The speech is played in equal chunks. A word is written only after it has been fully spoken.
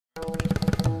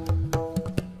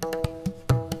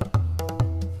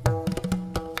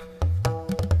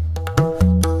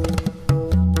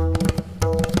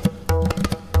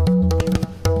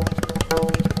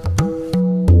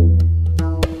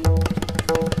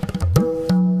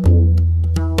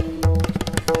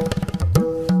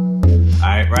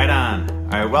right on.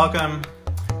 All right, welcome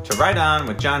to Right On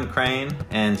with Jon Crane,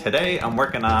 and today I'm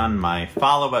working on my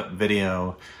follow-up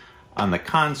video on the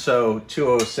Conso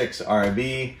 206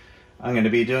 RB. I'm going to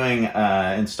be doing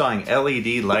installing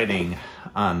LED lighting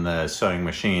on the sewing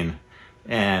machine.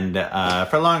 And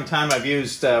for a long time I've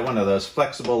used one of those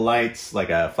flexible lights, like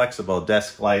a flexible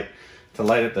desk light, to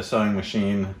light up the sewing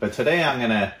machine. But today I'm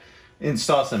going to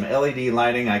install some LED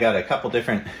lighting. I got a couple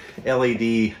different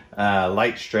LED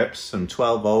light strips, some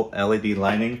 12-volt LED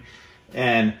lighting.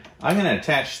 And I'm going to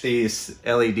attach these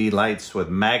LED lights with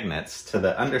magnets to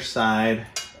the underside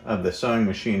of the sewing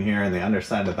machine here and the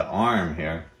underside of the arm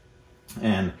here.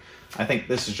 And I think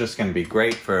this is just going to be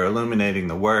great for illuminating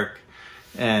the work.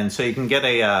 And so you can get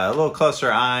a little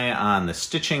closer eye on the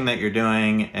stitching that you're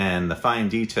doing and the fine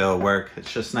detail work.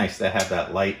 It's just nice to have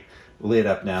that light lit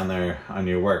up down there on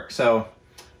your work. So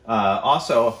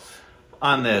also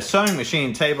on the sewing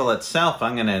machine table itself,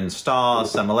 I'm going to install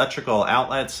some electrical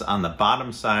outlets on the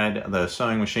bottom side of the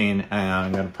sewing machine, and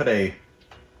I'm going to put a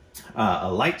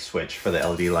light switch for the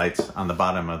LED lights on the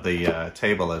bottom of the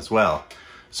table as well.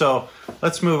 So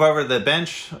let's move over to the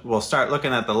bench. We'll start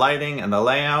looking at the lighting and the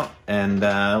layout, and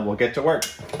we'll get to work.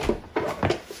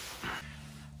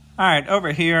 All right,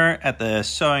 over here at the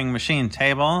sewing machine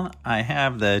table, I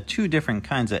have the two different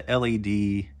kinds of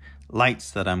LED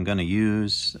lights that I'm going to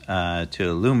use to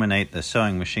illuminate the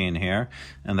sewing machine here.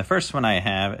 And the first one I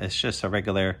have is just a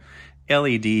regular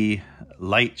LED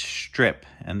light strip,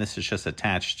 and this is just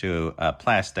attached to a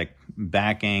plastic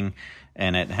backing,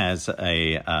 and it has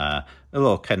a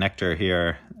little connector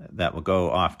here that will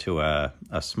go off to a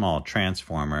small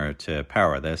transformer to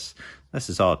power this.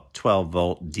 This is all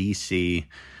 12-volt DC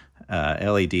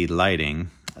LED lighting.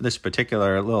 This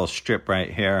particular little strip right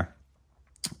here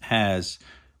has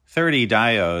 30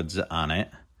 diodes on it,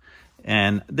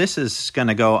 and this is going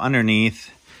to go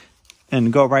underneath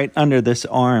and go right under this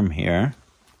arm here,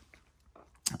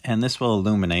 and this will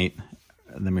illuminate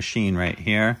the machine right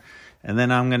here. And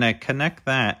then I'm going to connect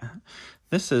that.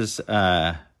 This is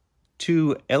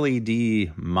two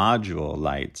LED module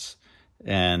lights,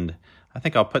 and I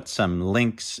think I'll put some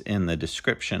links in the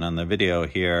description on the video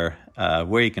here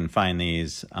where you can find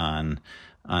these on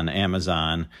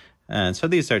Amazon. And so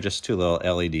these are just two little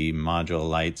LED module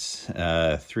lights,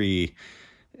 3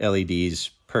 LEDs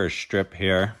per strip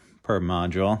here, per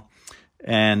module.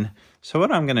 And so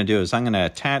what I'm going to do is I'm going to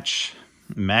attach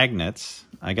magnets.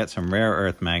 I got some rare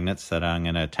earth magnets that I'm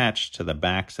going to attach to the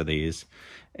backs of these.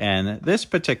 And these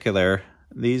two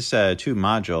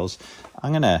modules,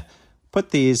 I'm going to put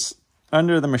these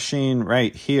under the machine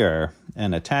right here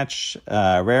and attach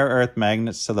rare earth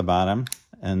magnets to the bottom.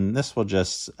 And this will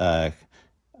just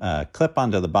clip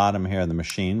onto the bottom here of the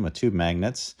machine with 2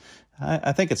 magnets.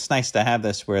 I think it's nice to have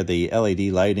this where the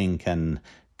LED lighting can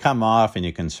come off and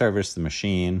you can service the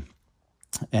machine.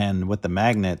 And with the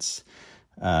magnets,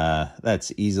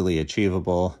 that's easily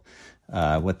achievable.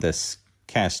 With this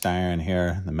cast iron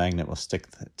here, the magnet will stick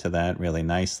to that really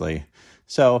nicely.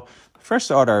 So first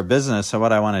order of business, so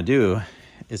what I want to do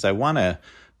is I want to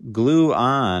glue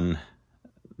on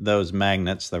those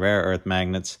magnets, the rare earth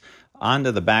magnets,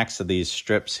 onto the backs of these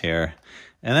strips here.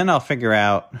 And then I'll figure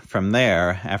out from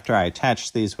there, after I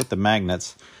attach these with the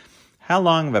magnets, how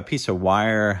long of a piece of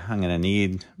wire I'm going to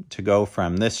need to go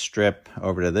from this strip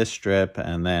over to this strip,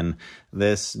 and then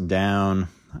this down.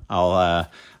 I'll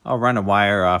run a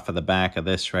wire off of the back of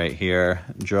this right here,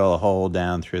 drill a hole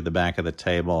down through the back of the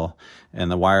table,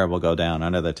 and the wire will go down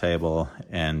under the table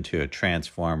and to a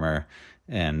transformer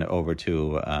and over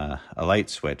to a light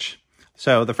switch.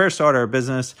 So the first order of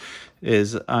business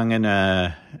is I'm going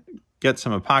to get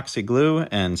some epoxy glue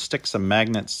and stick some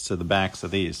magnets to the backs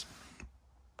of these.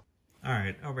 All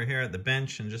right, over here at the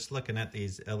bench and just looking at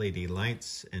these LED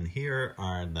lights, and here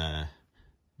are the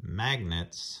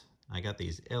magnets. I got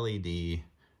these LED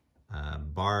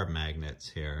bar magnets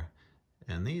here,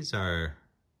 and these are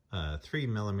 3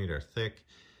 millimeter thick,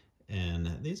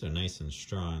 and these are nice and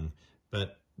strong.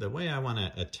 But the way I want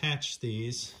to attach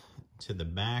these to the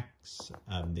backs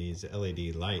of these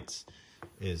LED lights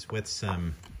is with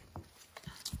some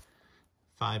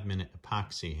 5-minute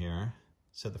epoxy here.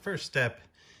 So the first step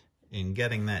in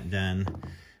getting that done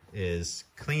is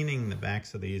cleaning the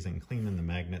backs of these and cleaning the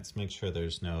magnets. Make sure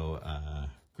there's no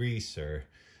grease or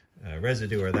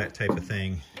residue or that type of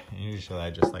thing. And usually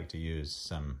I just like to use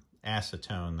some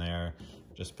acetone there.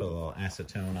 Just put a little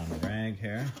acetone on the rag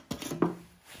here.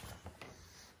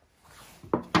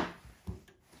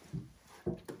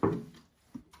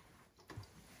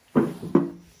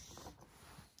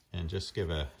 And just give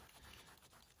a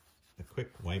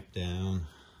quick wipe down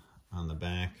on the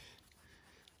back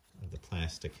of the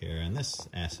plastic here. And this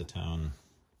acetone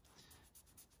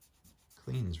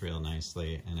cleans real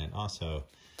nicely, and it also,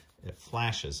 it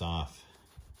flashes off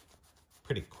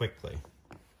pretty quickly.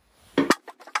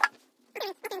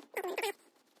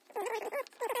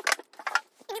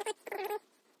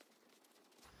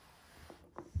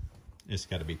 You just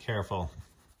got to be careful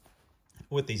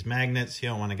with these magnets. You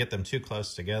don't want to get them too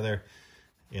close together.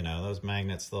 You know, those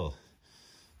magnets, they'll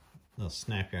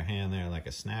snap your hand there like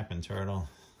a snapping turtle.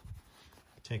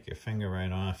 Take your finger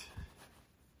right off.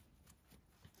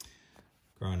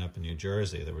 Growing up in New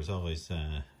Jersey, there was always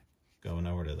going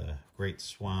over to the Great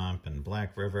Swamp and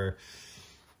Black River.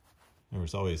 There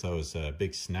was always those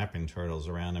big snapping turtles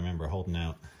around. I remember holding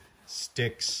out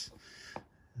sticks.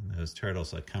 And those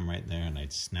turtles would come right there and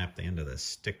I'd snap the end of the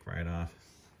stick right off.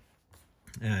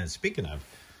 Speaking of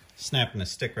snapping the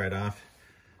stick right off,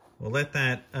 we'll let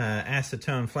that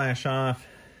acetone flash off,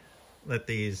 let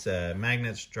these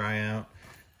magnets dry out,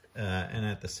 and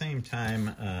at the same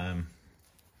time,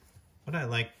 what I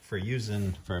like for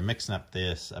mixing up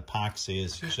this epoxy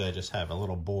is usually I just have a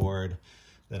little board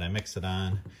that I mix it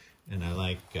on, and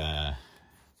I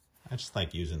just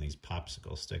like using these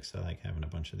popsicle sticks. I like having a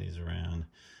bunch of these around.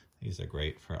 These are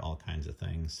great for all kinds of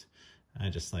things. I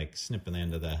just like snipping the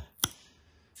end of the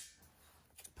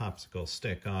popsicle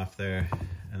stick off there,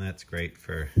 and that's great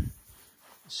for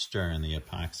stirring the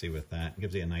epoxy with that. It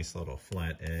gives you a nice little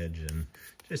flat edge and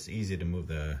just easy to move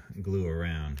the glue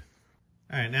around.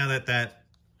 All right, now that that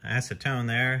acetone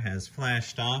there has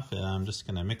flashed off, I'm just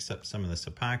gonna mix up some of this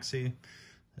epoxy.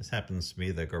 This happens to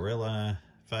be the Gorilla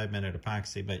 5-minute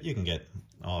epoxy, but you can get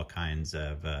all kinds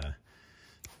of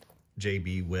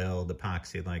JB Weld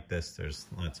epoxy like this. There's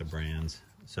lots of brands.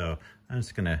 So I'm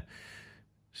just gonna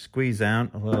squeeze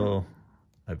out a little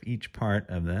of each part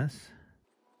of this.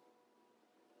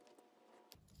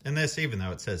 And this, even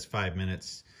though it says 5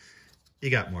 minutes, you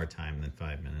got more time than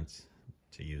 5 minutes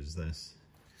to use this.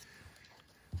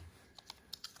 I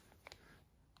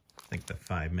think the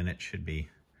 5 minutes should be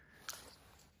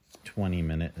 20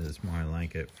 minutes is more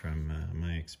like it from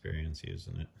my experience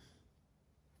using it.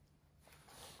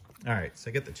 All right, so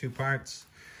I get the two parts,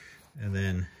 and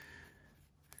then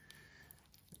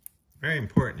very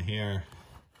important here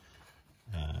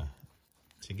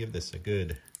to give this a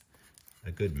good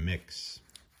mix.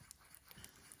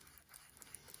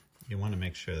 You want to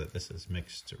make sure that this is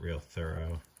mixed real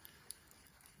thorough.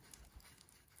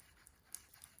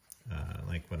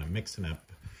 Like when I'm mixing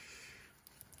up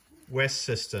West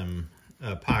System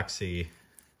epoxy,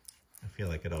 I feel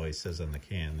like it always says on the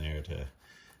can there to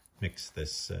mix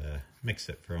this, mix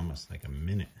it for almost like a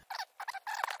minute.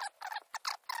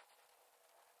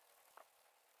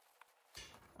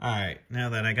 All right, now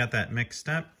that I got that mixed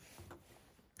up,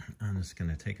 I'm just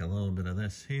gonna take a little bit of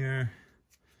this here.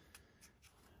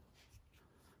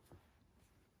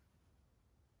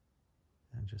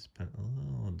 And just put a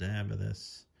little dab of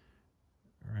this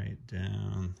right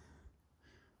down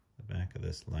the back of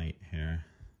this light here.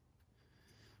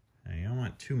 Now you don't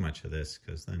want too much of this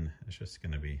because then it's just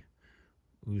gonna be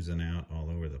oozing out all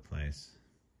over the place.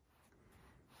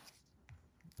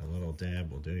 A little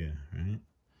dab will do you, right?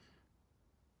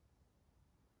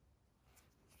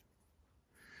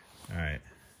 All right,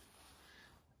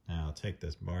 now I'll take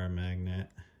this bar magnet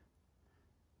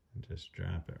and just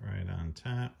drop it right on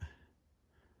top.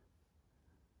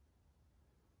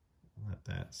 Let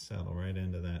that settle right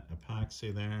into that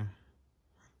epoxy there.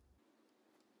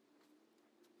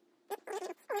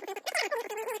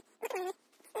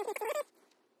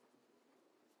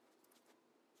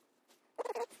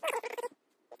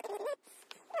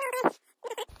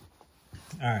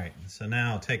 All right, so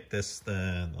now I'll take this,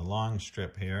 the long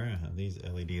strip here, these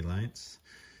LED lights,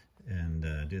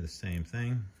 and do the same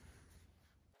thing.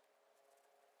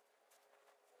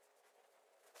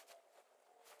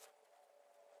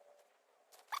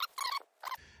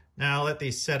 Now I'll let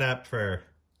these set up for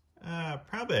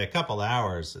probably a couple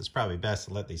hours. It's probably best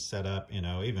to let these set up, you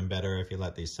know, even better if you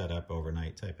let these set up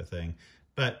overnight type of thing.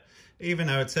 But even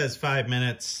though it says 5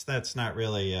 minutes, that's not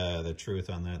really the truth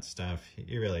on that stuff.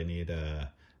 You really need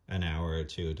an hour or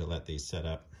two to let these set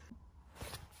up.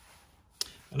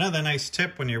 Another nice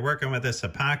tip when you're working with this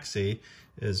epoxy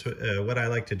is what I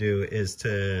like to do is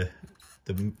the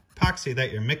epoxy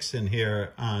that you're mixing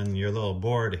here on your little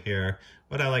board here,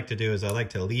 what I like to do is I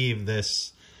like to leave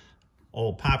this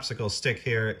old popsicle stick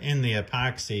here in the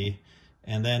epoxy,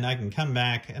 and then I can come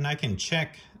back and I can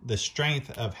check the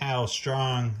strength of how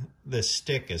strong this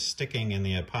stick is sticking in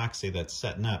the epoxy that's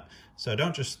setting up. So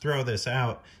don't just throw this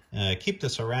out. Keep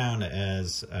this around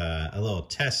as a little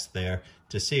test there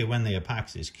to see when the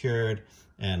epoxy is cured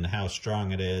and how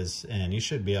strong it is, and you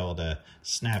should be able to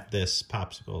snap this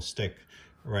popsicle stick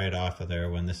right off of there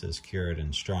when this is cured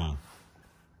and strong.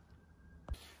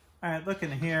 All right,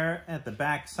 looking here at the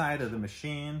back side of the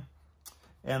machine,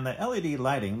 and the LED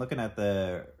lighting, looking at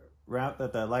the route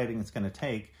that the lighting is going to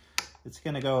take, it's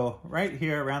going to go right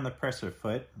here around the presser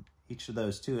foot, each of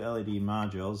those two LED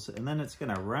modules, and then it's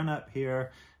going to run up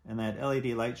here, and that LED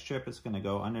light strip is going to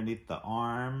go underneath the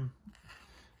arm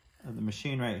of the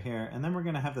machine right here, and then we're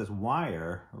going to have this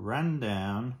wire run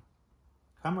down,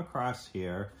 come across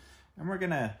here, and we're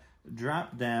going to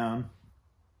drop down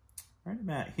right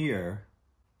about here.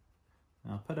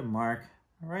 I'll put a mark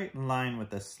right in line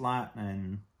with the slot,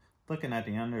 and looking at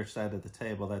the underside of the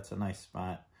table, that's a nice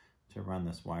spot to run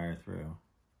this wire through.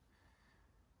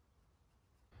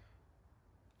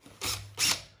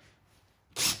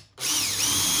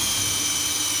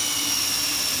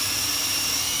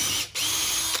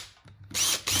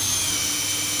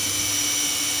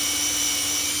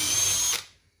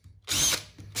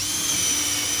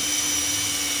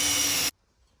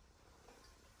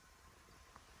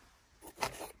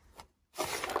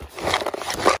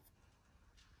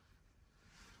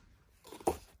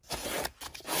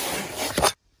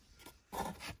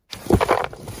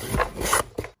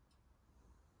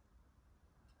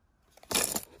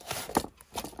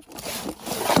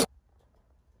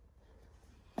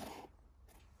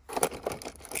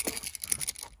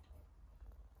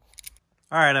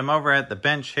 All right, I'm over at the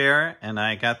bench here, and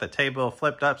I got the table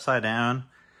flipped upside down,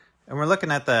 and we're looking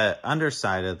at the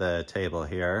underside of the table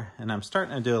here, and I'm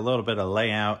starting to do a little bit of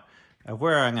layout of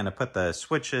where I'm going to put the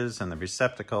switches and the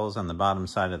receptacles on the bottom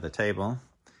side of the table.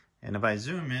 And if I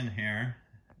zoom in here,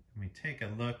 we take a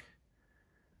look,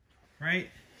 right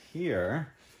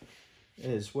here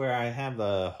is where I have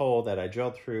the hole that I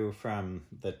drilled through from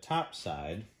the top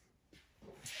side.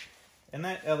 And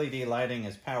that LED lighting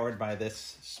is powered by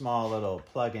this small little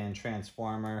plug-in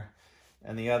transformer.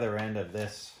 And the other end of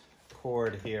this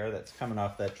cord here that's coming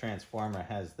off that transformer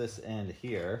has this end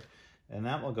here. And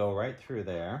that will go right through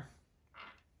there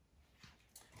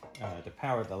to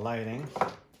power the lighting.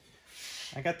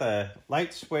 I got the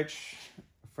light switch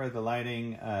for the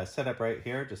lighting set up right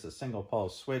here, just a single pole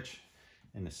switch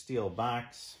in a steel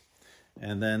box.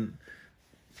 And then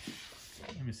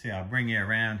let me see, I'll bring you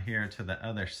around here to the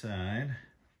other side.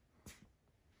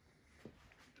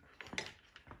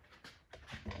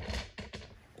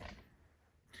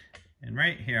 And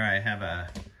right here I have a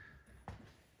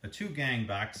two-gang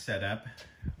box set up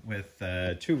with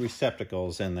two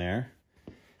receptacles in there.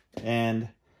 And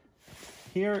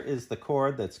here is the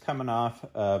cord that's coming off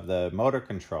of the motor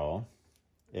control.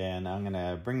 And I'm going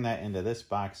to bring that into this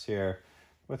box here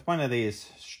with one of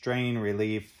these strain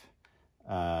relief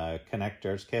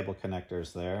connectors, cable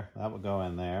connectors there. That will go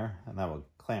in there, and that will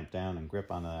clamp down and grip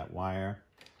onto that wire.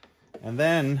 And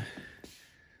then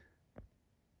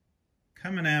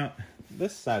coming out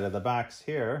this side of the box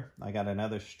here, I got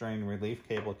another strain relief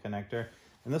cable connector,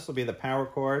 and this will be the power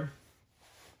cord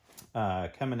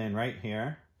coming in right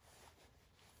here.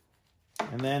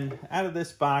 And then out of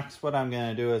this box, what I'm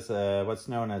going to do is what's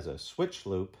known as a switch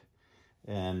loop,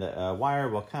 and a wire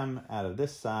will come out of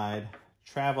this side,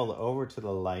 travel over to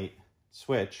the light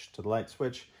switch,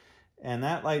 and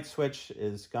that light switch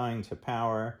is going to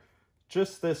power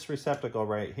just this receptacle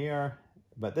right here,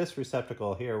 but this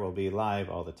receptacle here will be live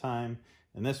all the time,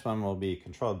 and this one will be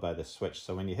controlled by the switch.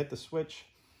 So when you hit the switch,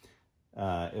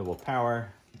 it will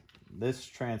power this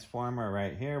transformer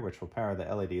right here, which will power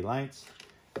the LED lights.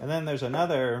 And then there's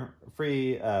another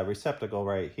free receptacle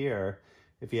right here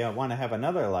if you want to have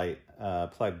another light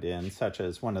plugged in, such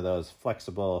as one of those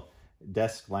flexible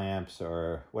desk lamps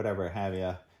or whatever have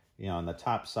you know, on the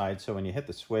top side. So when you hit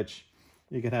the switch,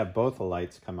 you can have both the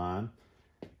lights come on.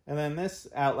 And then this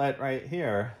outlet right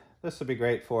here, this would be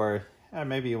great for,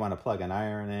 maybe you want to plug an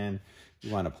iron in,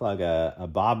 you want to plug a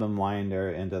bobbin winder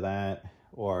into that,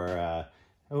 or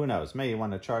who knows, maybe you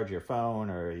want to charge your phone,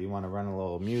 or you want to run a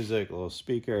little music, a little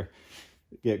speaker,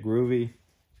 get groovy.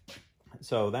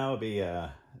 So that would be the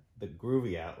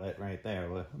groovy outlet right there.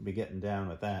 We'll be getting down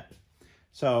with that.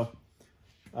 So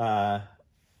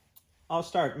I'll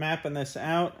start mapping this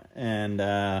out, and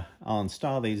I'll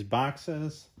install these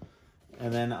boxes,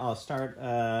 and then I'll start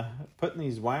putting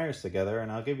these wires together,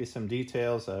 and I'll give you some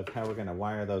details of how we're going to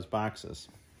wire those boxes.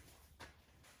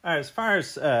 All right, as far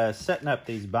as setting up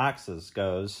these boxes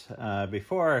goes,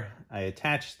 before I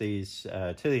attach these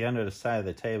to the underside of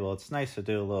the table, it's nice to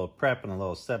do a little prep and a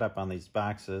little setup on these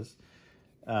boxes.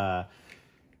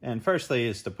 And firstly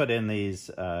is to put in these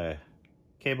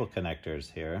cable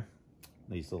connectors here,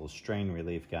 these little strain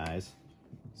relief guys.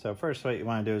 So first what you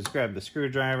want to do is grab the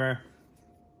screwdriver,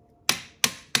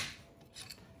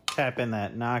 tap in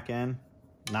that knock in,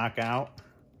 knock out,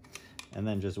 and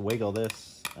then just wiggle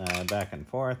this back and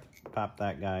forth. Pop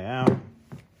that guy out.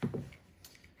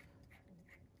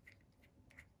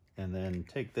 And then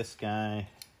take this guy,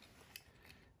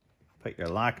 put your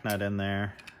lock nut in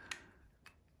there.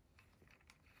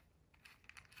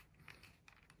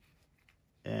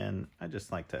 And I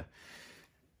just like to,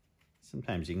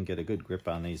 sometimes you can get a good grip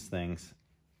on these things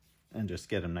and just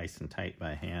get them nice and tight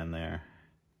by hand there.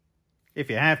 If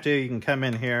you have to, you can come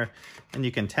in here and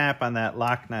you can tap on that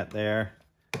lock nut there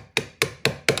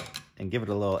and give it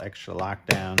a little extra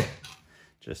lockdown.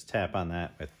 Just tap on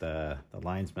that with the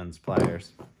linesman's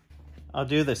pliers. I'll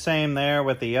do the same there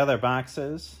with the other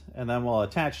boxes, and then we'll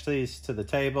attach these to the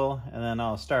table, and then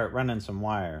I'll start running some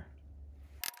wire.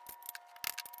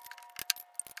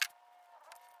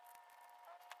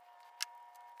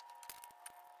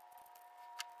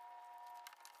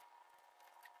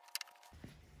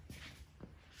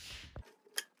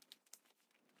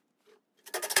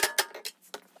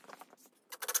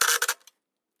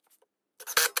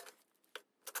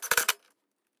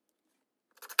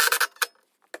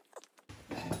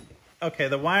 Okay,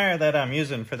 the wire that I'm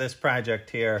using for this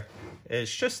project here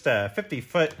is just a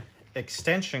 50-foot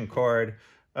extension cord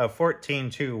of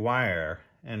 14-2 wire,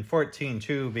 and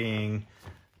 14-2 being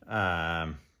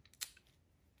a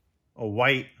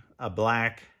white, a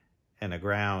black, and a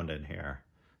ground in here.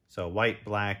 So white,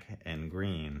 black, and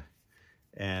green.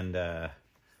 And a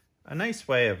nice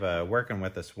way of working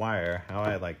with this wire, how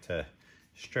I like to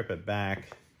strip it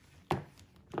back,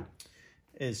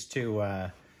 is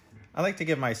to I like to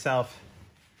give myself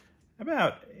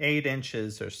about 8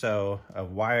 inches or so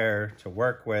of wire to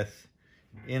work with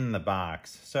in the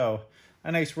box. So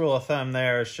a nice rule of thumb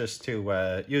there is just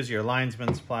to use your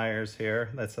linesman's pliers here.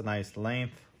 That's a nice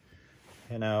length,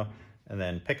 you know, and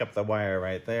then pick up the wire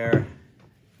right there.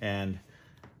 And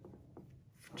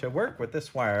to work with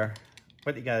this wire,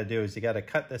 what you gotta do is you gotta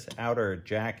cut this outer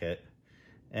jacket.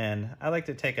 And I like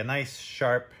to take a nice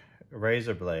sharp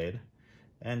razor blade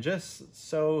and just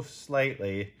so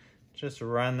slightly, just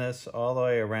run this all the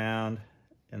way around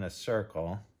in a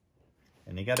circle.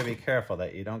 And you gotta be careful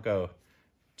that you don't go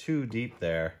too deep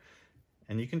there.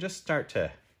 And you can just start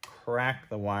to crack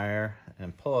the wire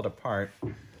and pull it apart.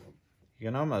 You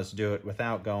can almost do it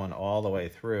without going all the way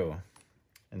through.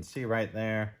 And see right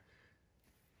there,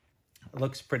 it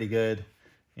looks pretty good,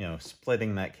 you know,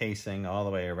 splitting that casing all the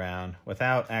way around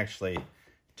without actually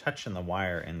touching the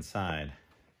wire inside.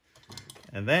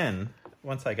 And then,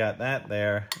 once I got that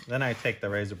there, then I take the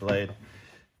razor blade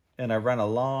and I run a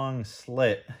long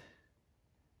slit.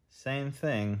 Same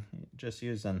thing, just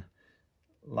using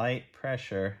light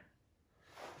pressure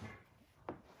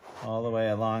all the way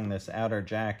along this outer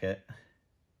jacket.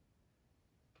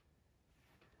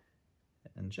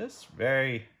 And just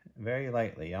very, very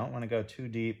lightly. You don't want to go too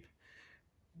deep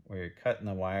where you're cutting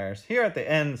the wires. Here at the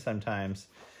end sometimes,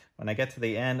 when I get to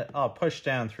the end, I'll push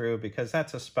down through because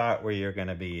that's a spot where you're going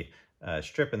to be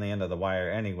stripping the end of the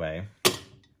wire anyway.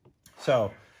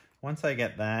 So once I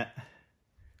get that,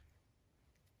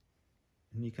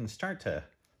 you can start to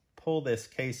pull this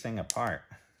casing apart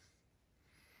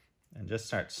and just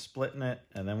start splitting it.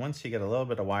 And then once you get a little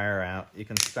bit of wire out, you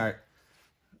can start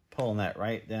pulling that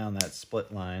right down that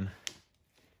split line.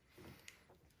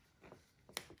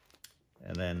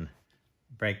 And then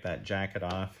break that jacket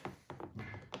off.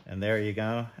 And there you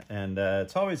go. And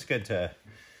it's always good to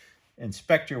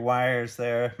inspect your wires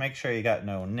there. Make sure you got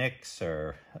no nicks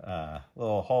or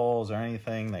little holes or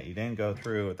anything that you didn't go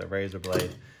through with the razor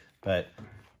blade. But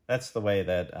that's the way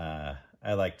that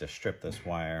I like to strip this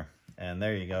wire. And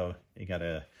there you go. You got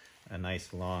a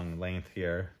nice long length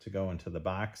here to go into the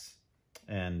box.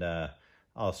 And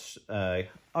I'll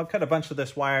cut a bunch of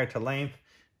this wire to length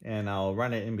and I'll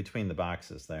run it in between the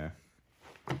boxes there.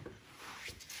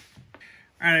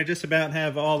 All right, I just about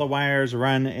have all the wires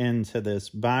run into this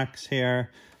box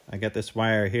here. I got this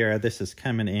wire here. This is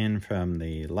coming in from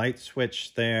the light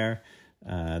switch there.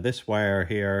 This wire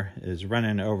here is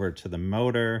running over to the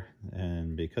motor.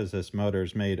 And because this motor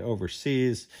is made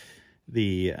overseas,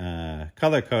 the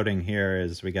color coding here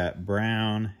is we got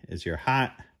brown is your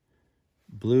hot,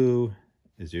 blue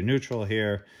is your neutral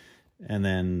here, and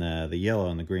then the yellow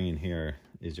and the green here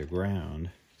is your ground.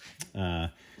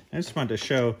 I just wanted to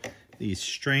show these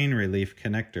strain relief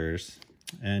connectors,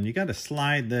 and you got to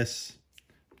slide this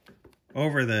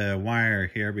over the wire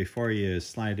here before you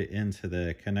slide it into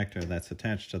the connector that's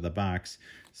attached to the box.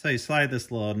 So you slide this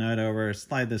little nut over,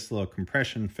 slide this little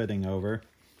compression fitting over,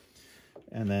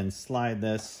 and then slide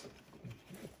this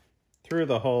through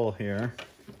the hole here.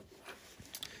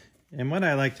 And what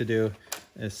I like to do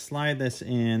is slide this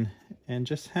in and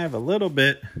just have a little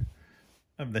bit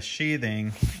of the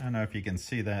sheathing. I don't know if you can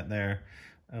see that there.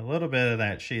 A little bit of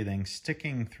that sheathing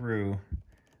sticking through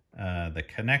the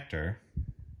connector.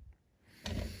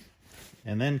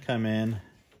 And then come in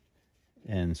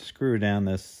and screw down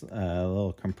this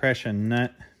little compression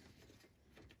nut.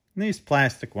 And these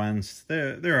plastic ones,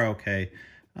 they're okay.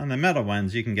 On the metal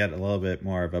ones, you can get a little bit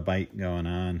more of a bite going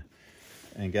on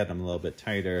and get them a little bit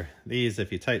tighter. These,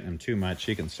 if you tighten them too much,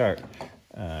 you can start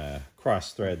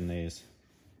cross-threading these.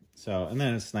 So, and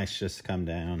then it's nice just to come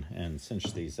down and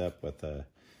cinch these up with a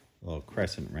little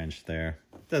crescent wrench there.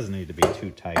 It doesn't need to be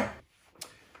too tight.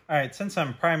 All right, since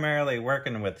I'm primarily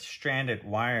working with stranded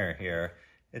wire here,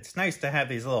 it's nice to have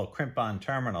these little crimp-on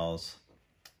terminals.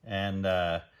 And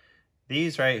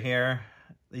these right here,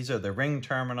 these are the ring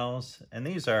terminals, and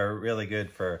these are really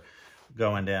good for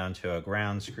going down to a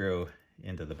ground screw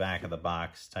into the back of the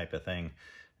box type of thing.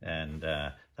 And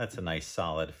that's a nice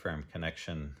solid firm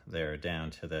connection there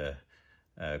down to the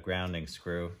grounding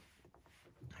screw.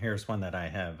 Here's one that I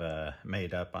have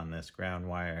made up on this ground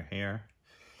wire here.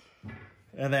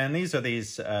 And then these are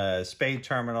these spade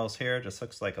terminals here. Just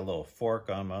looks like a little fork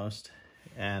almost.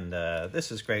 And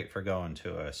this is great for going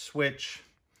to a switch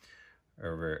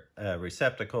or a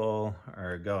receptacle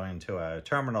or going to a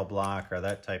terminal block or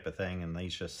that type of thing. And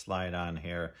these just slide on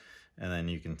here. And then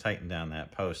you can tighten down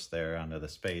that post there onto the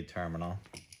spade terminal.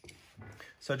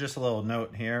 So just a little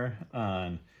note here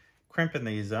on crimping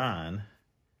these on.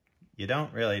 You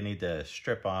don't really need to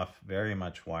strip off very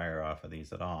much wire off of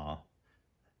these at all.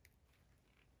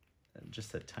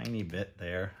 Just a tiny bit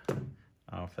there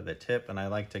off of the tip, and I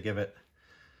like to give it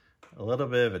a little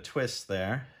bit of a twist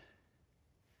there.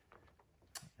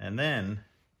 And then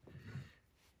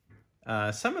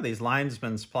some of these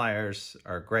linesman's pliers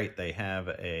are great. They have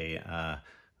a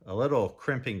little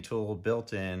crimping tool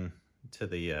built in to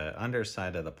the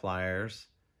underside of the pliers,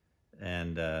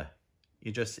 and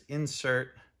you just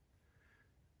insert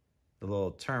the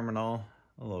little terminal,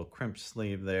 a little crimp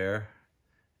sleeve there.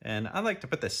 And I like to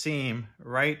put the seam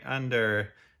right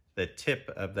under the tip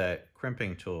of that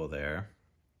crimping tool there,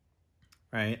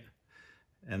 right?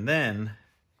 And then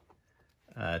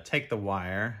take the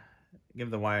wire, give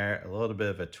the wire a little bit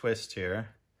of a twist here,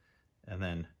 and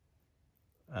then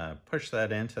push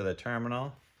that into the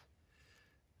terminal.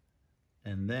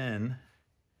 And then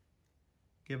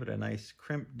give it a nice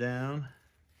crimp down.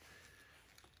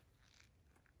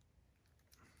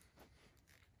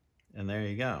 And there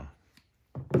you go.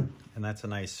 And that's a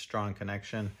nice strong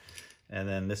connection. And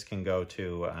then this can go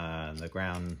to the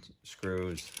ground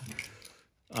screws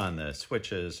on the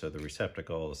switches or the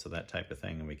receptacles, so that type of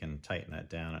thing, and we can tighten that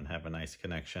down and have a nice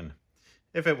connection.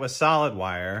 If it was solid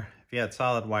wire, if you had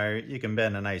solid wire, you can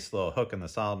bend a nice little hook in the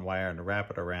solid wire and wrap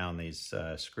it around these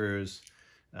screws.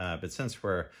 But since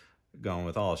we're going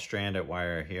with all stranded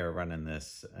wire here, running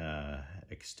this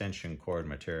extension cord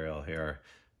material here,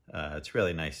 it's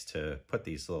really nice to put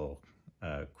these little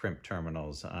crimp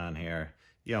terminals on here.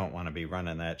 You don't want to be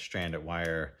running that stranded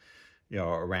wire, you know,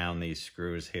 around these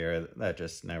screws here. That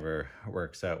just never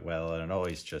works out well, and it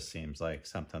always just seems like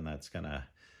something that's gonna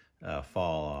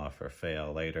fall off or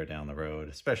fail later down the road,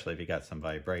 especially if you got some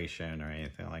vibration or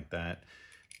anything like that.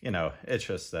 You know, it's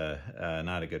just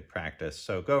not a good practice.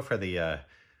 So go for the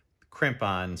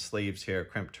crimp-on sleeves here,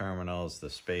 crimp terminals, the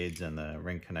spades, and the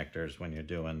ring connectors when you're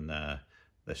doing the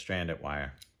stranded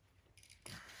wire.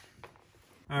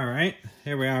 All right,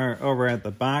 here we are over at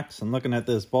the box and looking at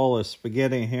this bowl of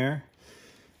spaghetti here.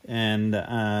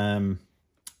 And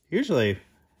usually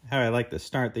how I like to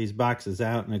start these boxes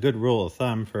out, and a good rule of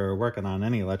thumb for working on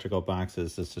any electrical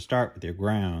boxes, is to start with your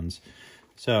grounds.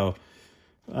 So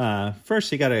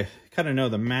first you got to kind of know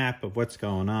the map of what's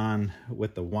going on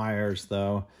with the wires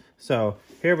though. So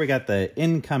here we got the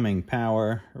incoming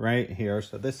power right here.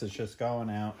 So this is just going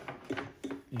out,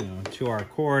 you know, to our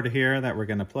cord here that we're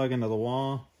going to plug into the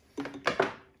wall.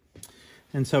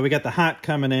 And so we got the hot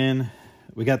coming in,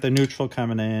 we got the neutral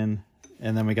coming in,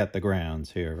 and then we got the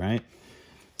grounds here, right?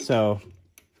 So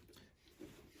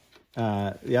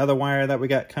the other wire that we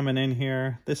got coming in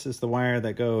here, this is the wire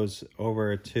that goes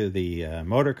over to the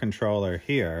motor controller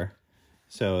here.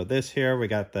 So this here, we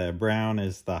got the brown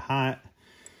is the hot,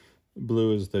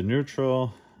 blue is the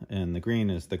neutral, and the green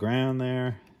is the ground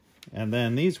there. And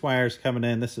then these wires coming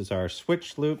in, this is our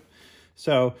switch loop.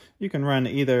 So you can run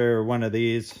either one of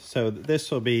these. So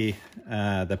this will be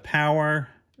the power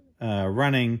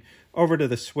running over to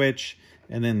the switch,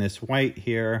 and then this white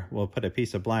here, we'll put a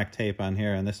piece of black tape on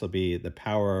here, and this will be the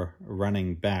power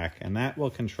running back, and that will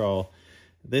control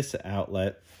this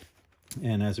outlet.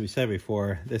 And as we said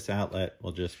before, this outlet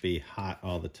will just be hot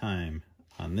all the time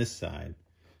on this side.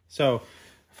 So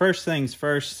first things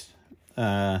first,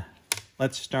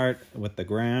 let's start with the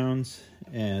grounds.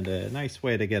 And a nice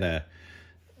way to get a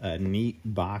neat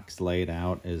box laid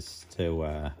out is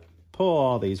to pull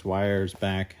all these wires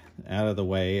back out of the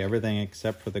way, everything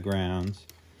except for the grounds,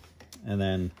 and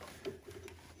then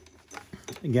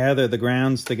gather the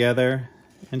grounds together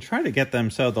and try to get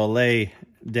them so they'll lay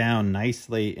down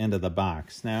nicely into the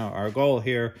box. Now, our goal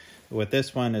here with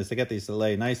this one is to get these to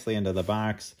lay nicely into the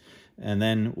box, and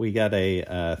then we got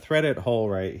a threaded hole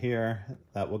right here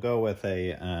that will go with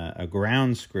a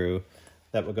ground screw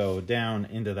that will go down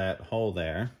into that hole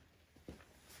there.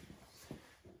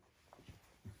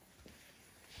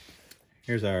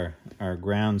 Here's our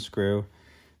ground screw,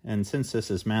 and since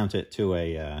this is mounted to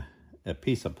a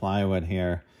piece of plywood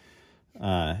here,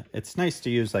 it's nice to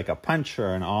use like a punch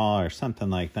or an awl or something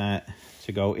like that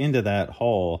to go into that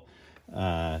hole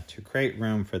to create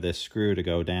room for this screw to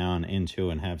go down into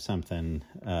and have something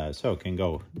so it can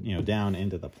go, you know, down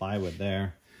into the plywood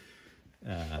there.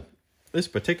 This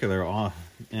particular awl,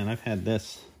 and I've had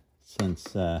this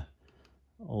since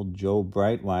old Joe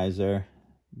Breitweiser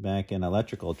back in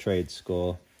electrical trade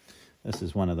school. This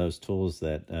is one of those tools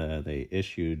that they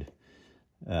issued.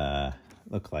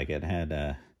 Looked like it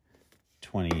had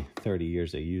 20, 30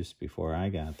 years of use before I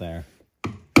got there.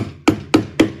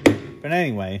 But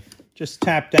anyway, just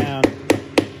tap down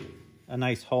a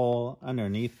nice hole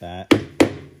underneath that.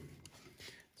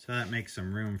 So that makes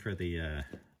some room for the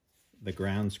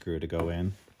ground screw to go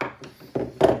in.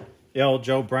 The old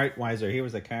Joe Breitweiser, he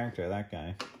was a character, that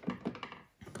guy.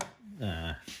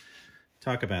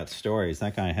 Talk about stories.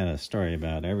 That guy had a story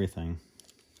about everything.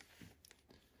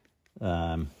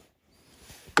 All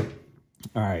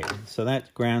right, so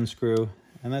that ground screw,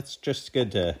 and that's just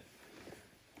good to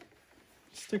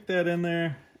stick that in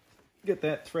there, get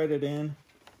that threaded in.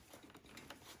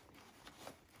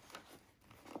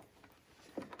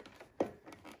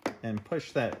 And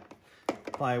push that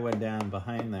plywood down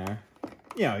behind there.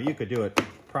 You know, you could do it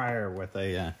prior with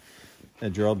a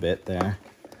drill bit there.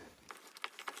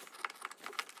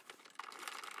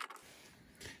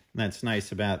 That's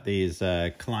nice about these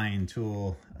Klein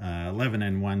tool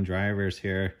 11-in-1 drivers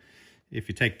here. If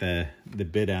you take the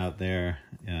bit out there,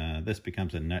 this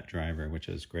becomes a nut driver, which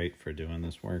is great for doing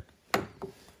this work. All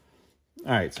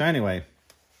right, so anyway,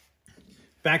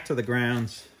 back to the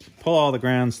grounds. Pull all the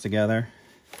grounds together,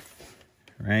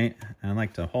 right? I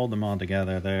like to hold them all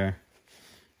together there,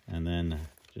 and then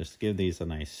just give these a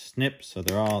nice snip so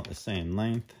they're all the same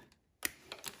length,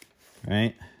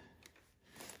 right?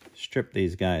 Strip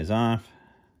these guys off.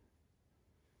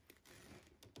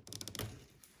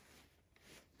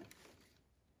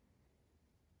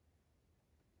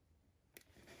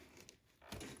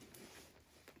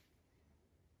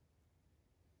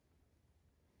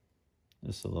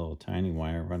 Just a little tiny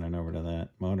wire running over to that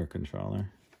motor controller.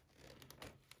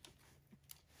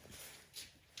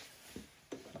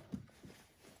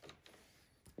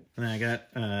 And then I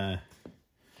got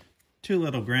two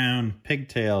little ground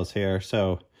pigtails here.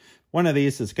 So one of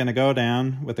these is going to go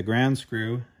down with the ground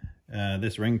screw,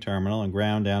 this ring terminal, and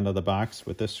ground down to the box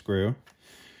with this screw,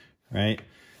 right?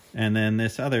 And then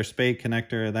this other spade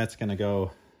connector, that's going to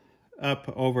go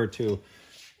up over to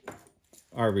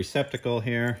our receptacle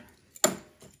here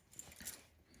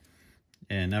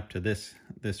and up to this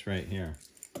right here.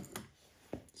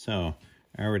 So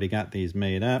I already got these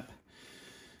made up.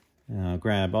 I'll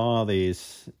grab all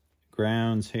these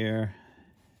grounds here,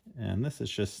 and this is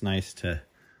just nice to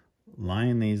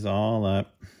line these all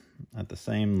up at the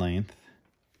same length.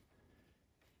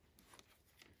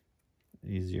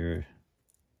 Easier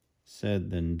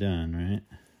said than done,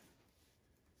 right?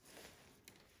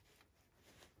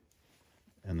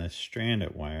 And this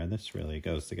stranded wire, this really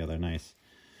goes together nice.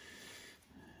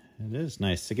 It is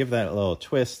nice to give that a little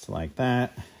twist like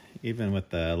that. Even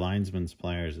with the linesman's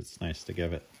pliers, it's nice to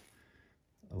give it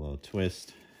a little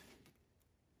twist.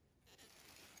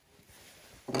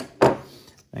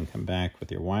 Then come back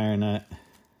with your wire nut.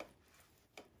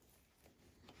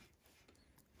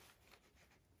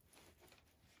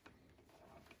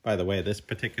 By the way, this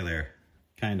particular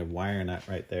kind of wire nut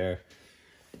right there,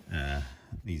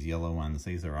 these yellow ones,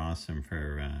 these are awesome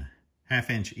for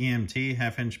 1/2-inch EMT,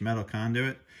 1/2-inch metal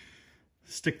conduit.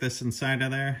 Stick this inside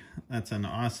of there. That's an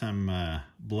awesome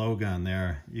blowgun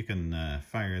there. You can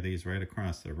fire these right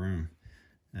across the room.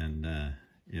 And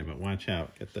yeah, but watch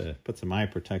out. Put some eye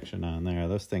protection on there.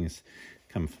 Those things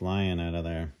come flying out of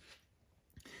there.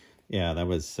 Yeah, that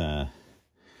was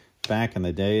back in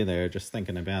the day there, just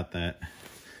thinking about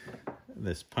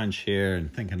this punch here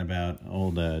and thinking about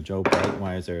old Joe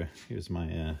Breitweiser. He was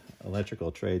my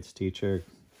electrical trades teacher.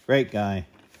 Great guy.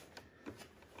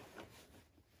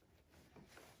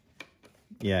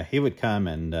 yeah, he would come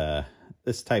and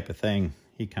this type of thing,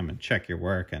 he'd come and check your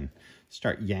work and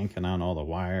start yanking on all the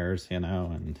wires, you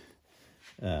know, and,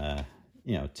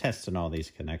 you know, testing all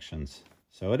these connections.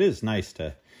 So it is nice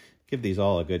to give these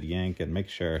all a good yank and make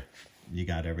sure you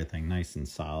got everything nice and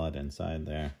solid inside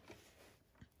there.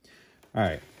 All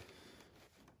right.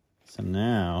 So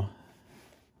now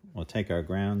we'll take our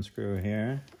ground screw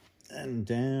here and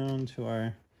down to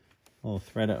our little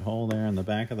threaded hole there in the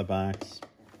back of the box.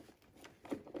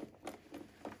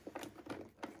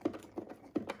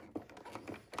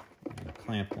 And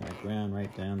clamp that ground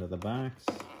right down to the box.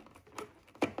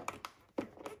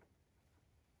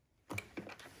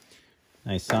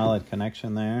 Nice solid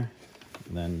connection there.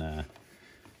 And then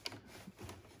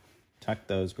tuck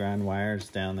those ground wires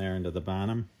down there into the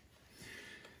bottom.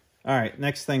 All right,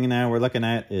 next thing now we're looking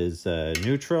at is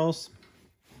neutrals.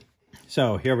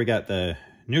 So here we got the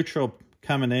neutral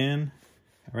coming in,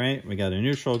 all right? We got a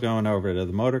neutral going over to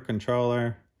the motor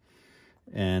controller.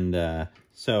 And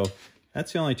so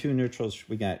that's the only two neutrals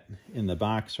we got in the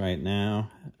box right now.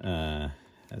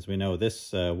 As we know,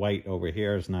 this white over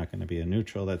here is not going to be a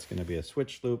neutral. That's going to be a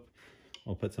switch loop.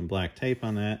 We'll put some black tape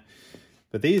on that.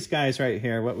 But these guys right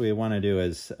here, what we want to do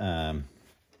is, you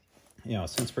know,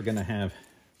 since we're going to have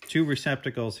two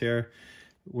receptacles here,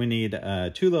 we need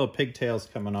two little pigtails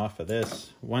coming off of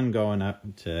this, one going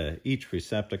up to each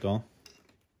receptacle.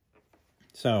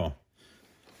 So,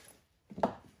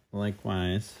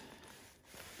 likewise,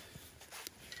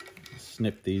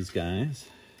 snip these guys.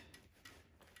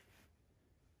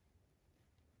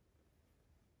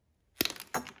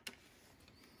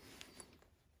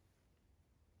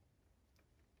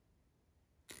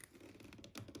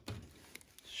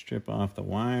 Strip off the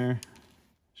wire.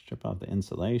 Strip off the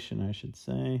insulation, I should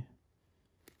say.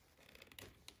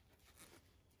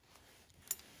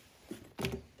 All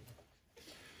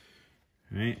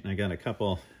right, I got a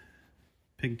couple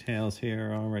pigtails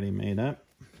here already made up.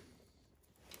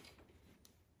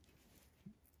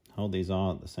 Hold these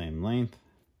all at the same length.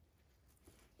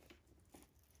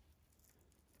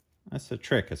 That's the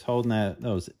trick, is holding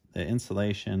the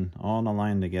insulation all in a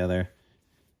line together.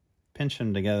 Pinch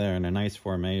them together in a nice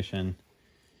formation.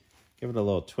 Give it a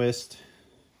little twist.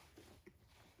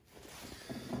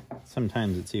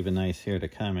 Sometimes it's even nice here to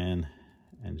come in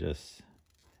and just,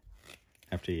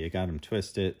 after you got them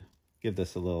twisted, give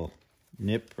this a little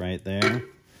nip right there.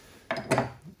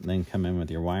 Then come in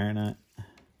with your wire nut.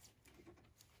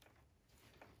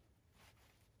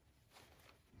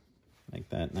 Like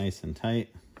that, nice and tight.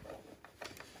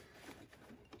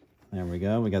 There we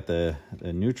go. We got the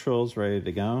neutrals ready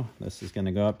to go. This is going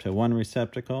to go up to one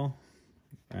receptacle.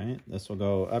 Right, this will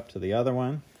go up to the other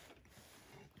one.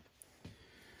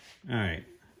 All right,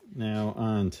 now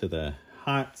on to the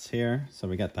hots here. So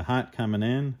we got the hot coming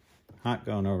in, hot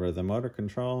going over the motor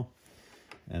control,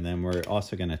 and then we're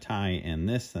also going to tie in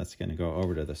this. That's going to go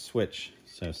over to the switch.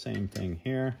 So same thing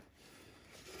here.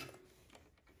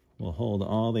 We'll hold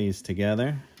all these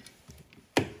together.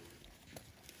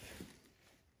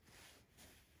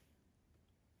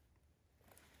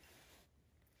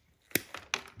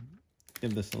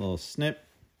 Give this a little snip.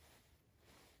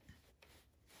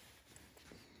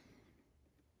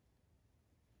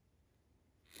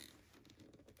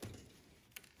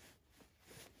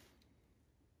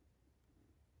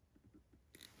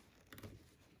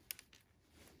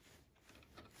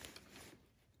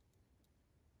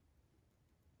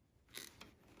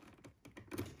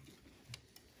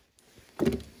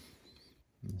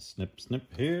 Snip,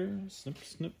 snip here, snip,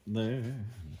 snip there.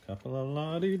 A couple of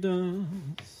la-di-das.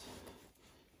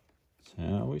 That's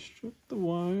how we strip the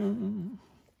wire.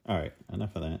 All right,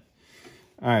 enough of that.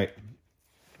 All right,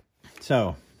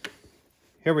 so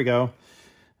here we go.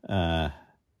 Right,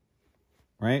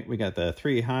 we got the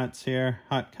three hots here.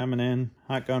 Hot coming in,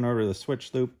 hot going over to the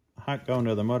switch loop, hot going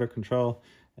to the motor control,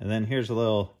 and then here's a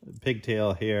little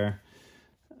pigtail here.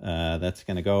 That's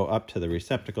going to go up to the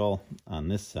receptacle on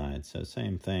this side. So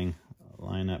same thing,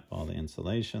 line up all the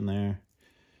insulation there,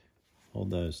 hold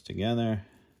those together,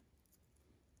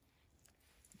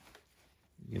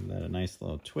 give that a nice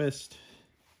little twist.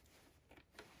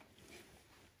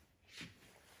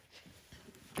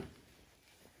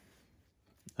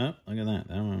 Oh, look at that.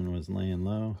 That one was laying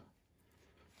low.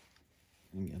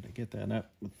 You got to get that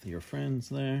up with your friends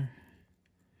there.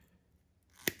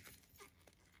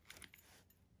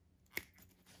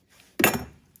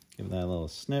 Give that a little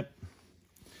snip.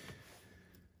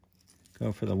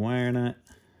 Go for the wire nut.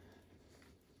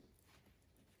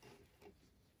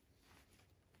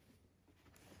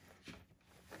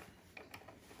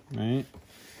 All right.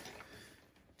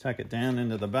 Tuck it down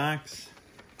into the box.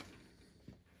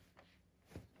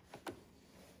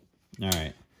 All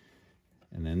right.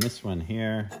 And then this one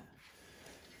here,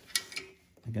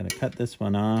 I got to cut this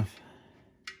one off.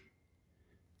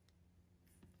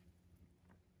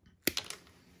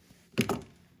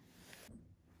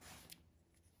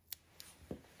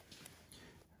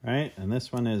 Right, and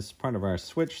this one is part of our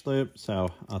switch loop, so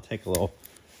I'll take a little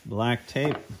black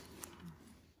tape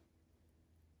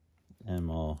and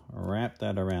we'll wrap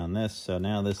that around this. So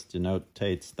now this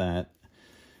denotes that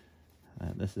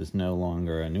this is no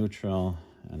longer a neutral,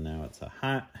 and now it's a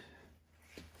hot.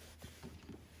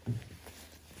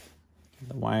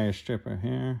 The wire stripper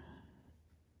here,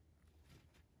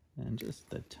 and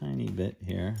just a tiny bit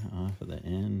here off of the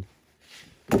end.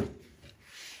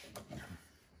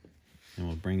 And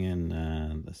we'll bring in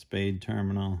the spade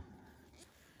terminal.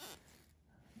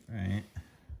 Right.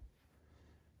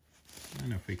 I don't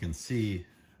know if we can see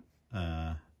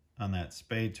on that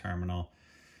spade terminal,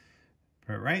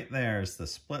 but right there is the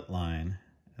split line,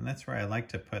 and that's where I like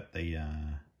to put the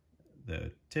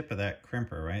tip of that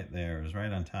crimper right there is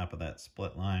right on top of that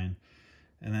split line,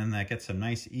 and then that gets some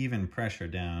nice even pressure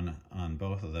down on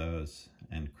both of those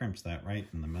and crimps that right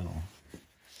in the middle.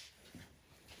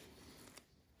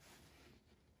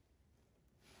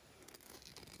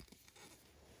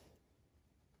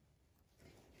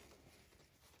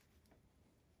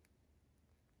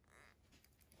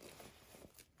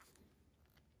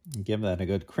 Give that a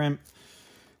good crimp.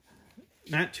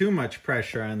 Not too much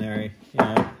pressure on there. You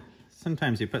know,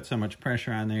 sometimes you put so much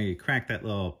pressure on there, you crack that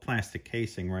little plastic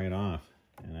casing right off.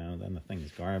 You know, then the thing's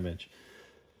garbage.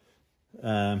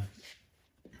 All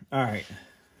right.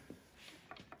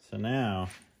 So now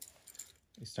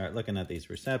we start looking at these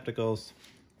receptacles,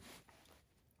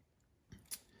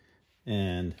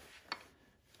 and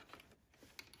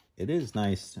it is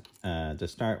nice to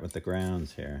start with the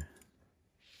grounds here.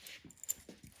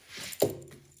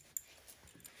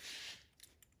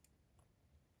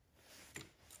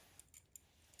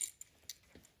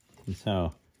 And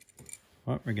so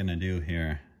what we're going to do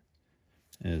here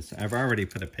is I've already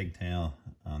put a pigtail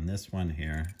on this one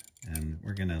here, and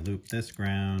we're going to loop this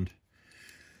ground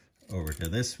over to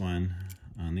this one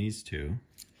on these two,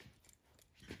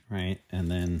 right?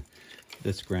 And then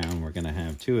this ground, we're going to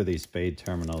have two of these spade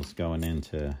terminals going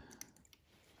into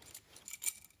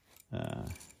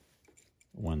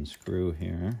one screw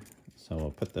here. So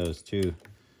we'll put those two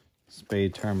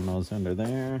spade terminals under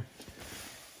there.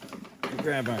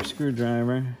 Grab our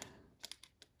screwdriver.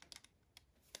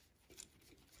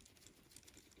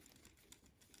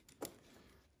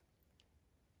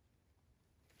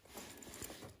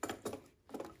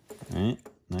 All right,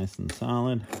 nice and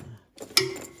solid.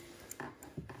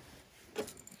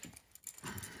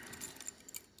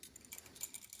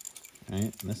 All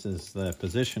right, this is the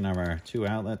position of our two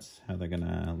outlets, how they're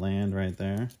gonna land right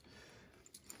there.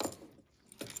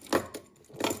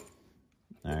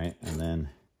 All right, and then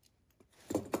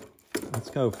let's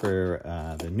go for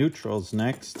the neutrals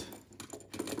next.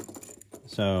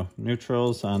 So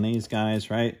neutrals on these guys,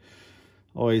 right?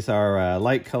 Always our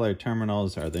light colored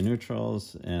terminals are the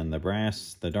neutrals, and the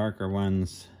brass, the darker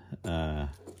ones,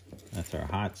 that's our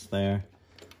hots there.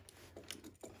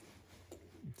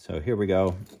 So here we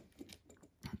go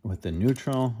with the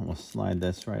neutral. We'll slide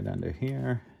this right under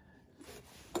here.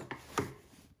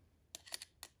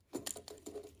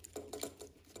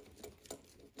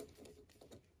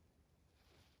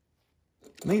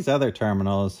 These other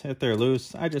terminals, if they're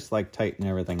loose, I just like tightening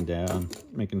everything down,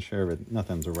 making sure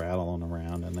nothing's rattling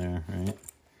around in there, right?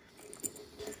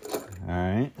 All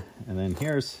right, and then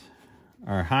here's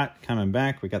our hot coming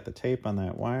back. We got the tape on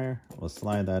that wire. We'll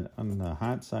slide that on the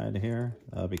hot side here.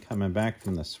 That'll be coming back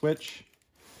from the switch.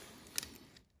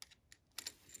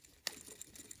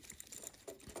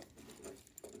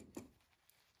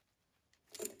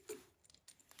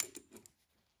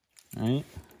 All right,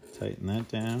 tighten that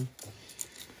down.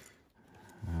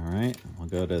 All right, we'll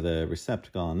go to the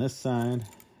receptacle on this side.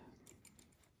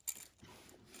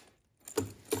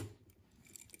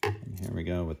 And here we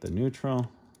go with the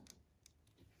neutral.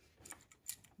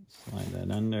 Slide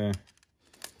that under.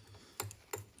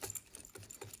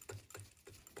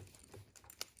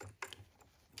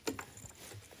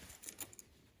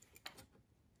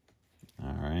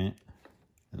 All right,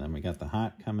 and then we got the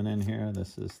hot coming in here.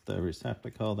 This is the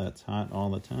receptacle that's hot all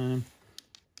the time.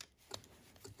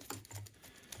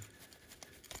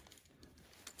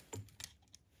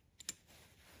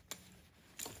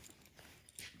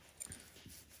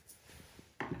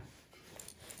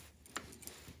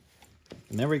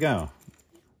 And there we go.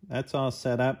 That's all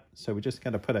set up. So we just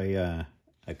got to put a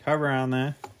cover on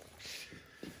that.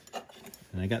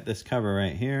 And I got this cover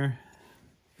right here.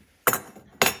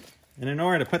 And in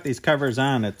order to put these covers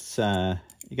on, it's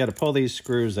you got to pull these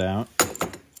screws out.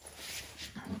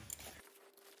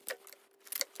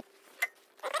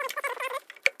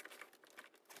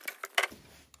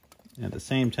 At the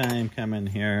same time, come in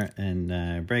here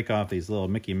and break off these little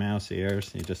Mickey Mouse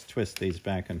ears. You just twist these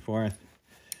back and forth.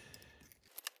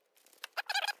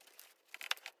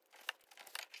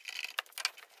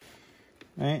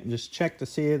 All right, and just check to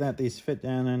see that these fit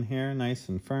down in here nice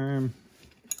and firm.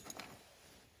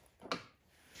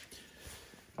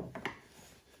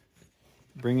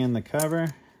 Bring in the cover.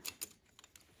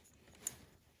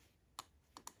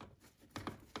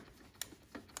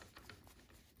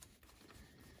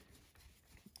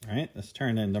 All right, this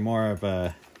turned into more of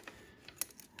a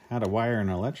how to wire an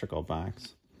electrical box.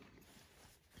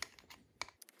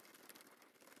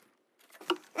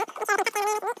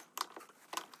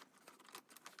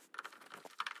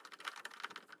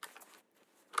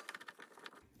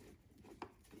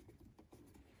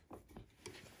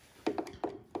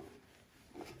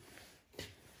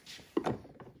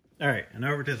 All right, and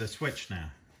over to the switch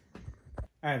now.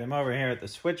 All right, I'm over here at the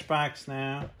switch box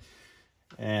now.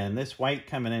 And this white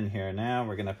coming in here now,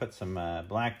 we're gonna put some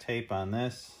black tape on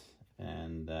this.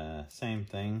 And same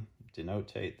thing,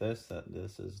 denotate this, that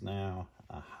this is now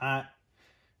a hot.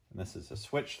 And this is a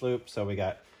switch loop, so we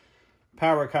got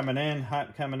power coming in,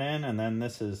 hot coming in, and then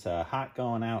this is hot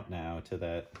going out now to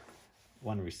that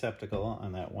one receptacle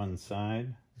on that one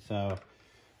side. So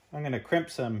I'm gonna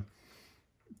crimp some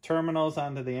terminals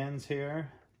onto the ends here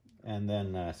and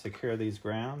then secure these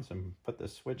grounds and put the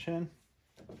switch in.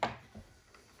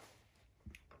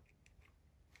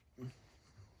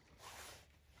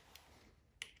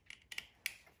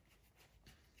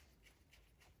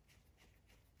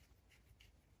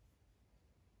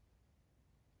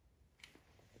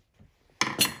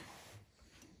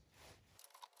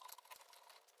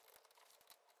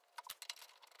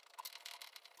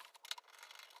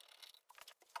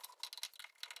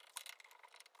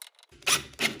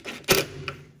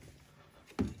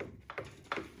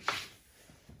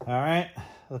 All right,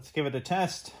 let's give it a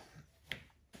test.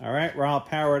 All right, we're all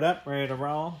powered up, ready to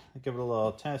roll. Give it a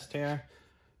little test here.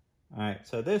 All right,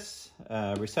 so this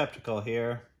receptacle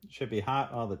here should be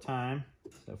hot all the time.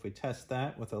 So if we test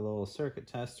that with a little circuit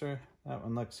tester, that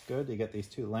one looks good. You get these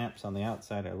two lamps on the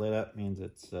outside are lit up, means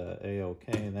it's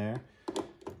A-okay there.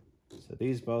 So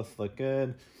these both look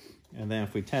good. And then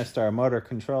if we test our motor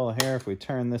control here, if we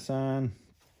turn this on,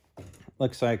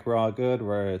 looks like we're all good,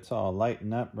 where it's all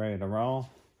lighting up, ready to roll.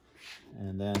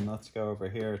 And then let's go over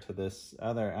here to this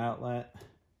other outlet.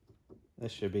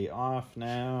 This should be off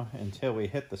now until we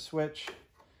hit the switch.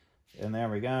 And there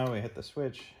we go, we hit the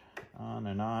switch on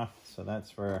and off. So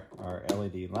that's for our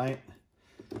LED light.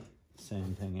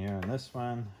 Same thing here on this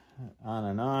one, on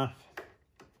and off.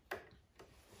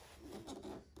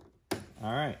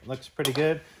 All right, looks pretty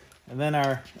good. And then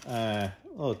our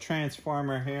little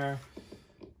transformer here,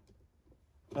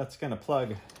 that's gonna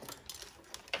plug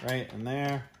right in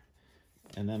there.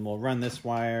 And then we'll run this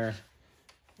wire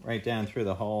right down through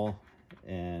the hole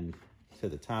and to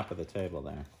the top of the table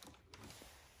there.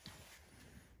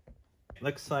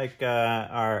 Looks like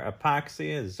our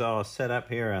epoxy is all set up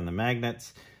here on the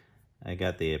magnets. I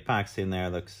got the epoxy in there,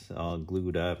 looks all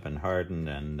glued up and hardened,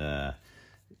 and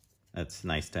that's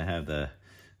nice to have the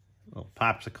little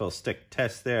popsicle stick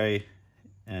test there.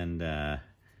 And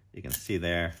you can see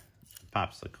there, the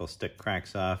popsicle stick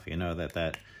cracks off. You know that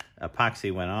that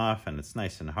epoxy went off and it's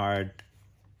nice and hard.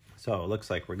 So it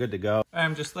looks like we're good to go.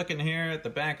 I'm just looking here at the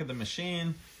back of the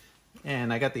machine,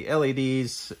 and I got the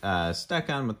LEDs stuck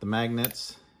on with the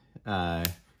magnets. Here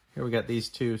we got these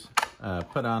two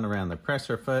put on around the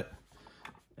presser foot,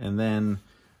 and then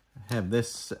I have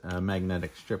this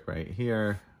magnetic strip right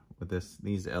here with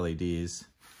these LEDs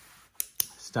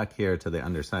stuck here to the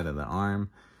underside of the arm.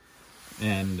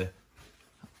 And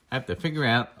I have to figure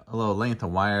out a little length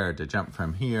of wire to jump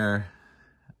from here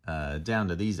down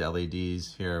to these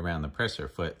LEDs here around the presser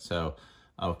foot. So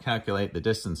I'll calculate the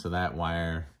distance of that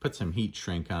wire, put some heat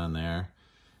shrink on there,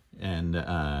 and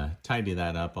tidy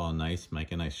that up all nice,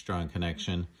 make a nice strong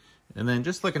connection. And then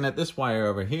just looking at this wire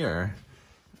over here,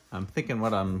 I'm thinking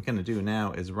what I'm gonna do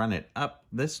now is run it up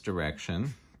this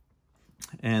direction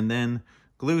and then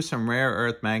glue some rare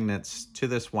earth magnets to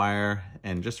this wire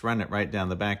and just run it right down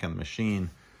the back of the machine.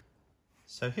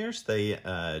 So here's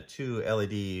the two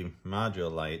LED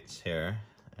module lights here,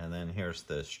 and then here's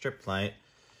the strip light.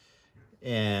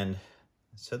 And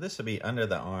so this will be under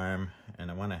the arm,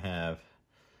 and I want to have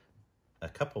a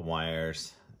couple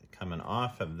wires coming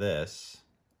off of this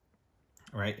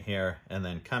right here, and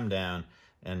then come down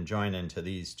and join into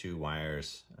these two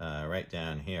wires right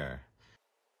down here.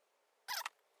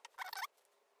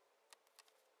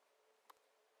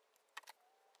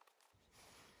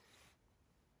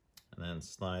 and then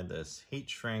slide this heat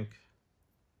shrink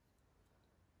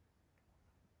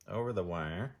over the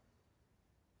wire.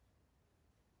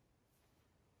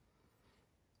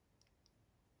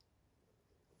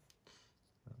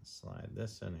 And slide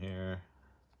this in here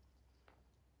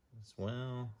as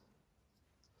well.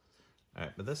 All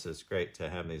right, but this is great to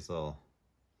have these little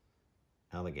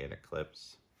alligator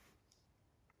clips.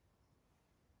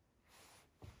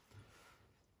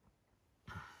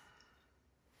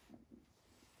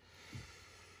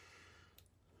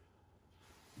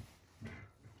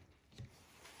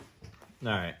 All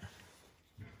right,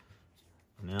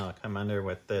 now I'll come under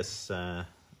with this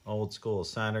old school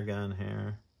solder gun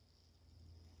here.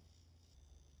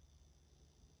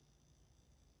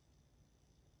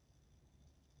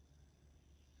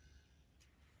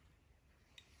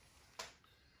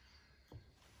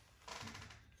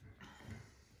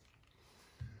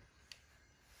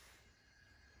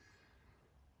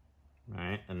 All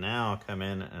right, and now I'll come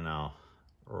in and I'll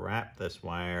wrap this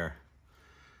wire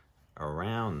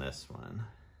around this one.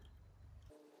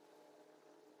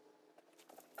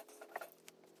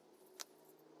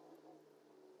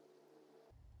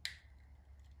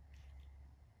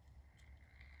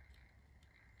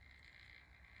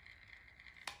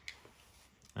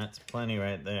 That's plenty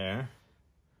right there.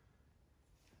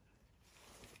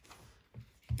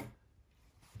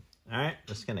 All right,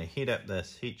 just gonna heat up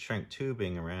this heat shrink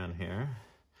tubing around here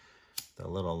with a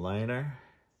little lighter.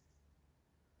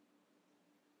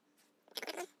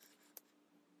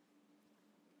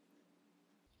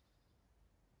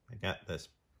 I got this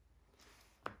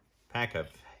pack of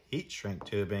heat shrink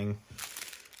tubing.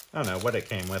 I don't know what it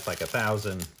came with, like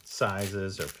 1,000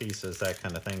 sizes or pieces, that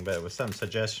kind of thing, but it was some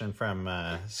suggestion from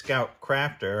Scout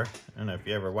Crafter. I don't know if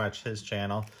you ever watched his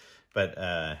channel,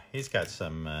 but he's got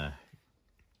some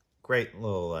great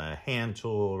little hand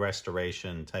tool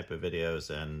restoration type of videos,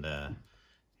 and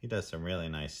he does some really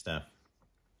nice stuff.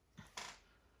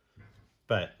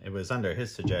 But it was under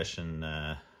his suggestion,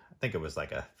 I think it was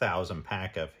like 1,000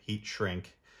 pack of heat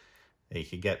shrink that you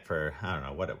could get for, I don't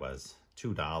know what it was,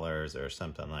 $2 or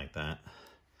something like that.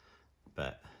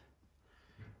 But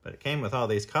it came with all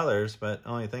these colors, but the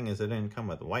only thing is it didn't come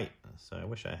with white. So I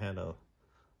wish I had a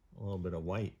little bit of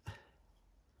white.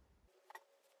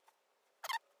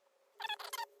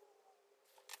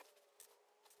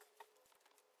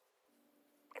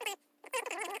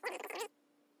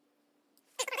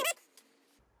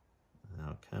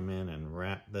 I'll come in and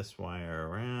wrap this wire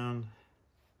around.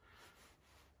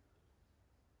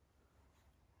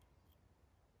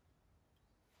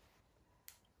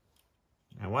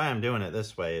 Now why I'm doing it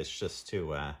this way is just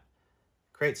to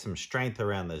create some strength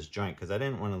around this joint, because I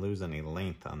didn't want to lose any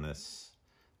length on this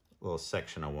little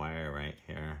section of wire right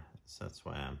here. So that's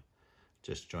why I'm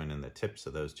just joining the tips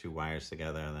of those two wires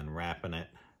together and then wrapping it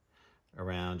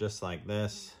around just like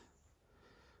this.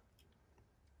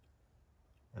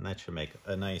 And that should make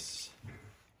a nice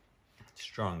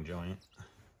strong joint.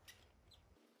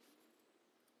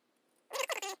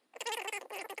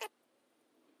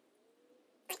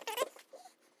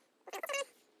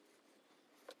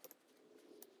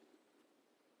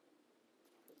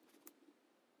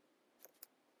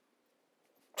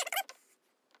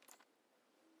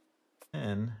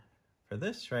 And for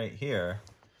this right here,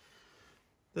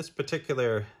 this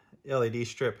particular LED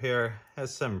strip here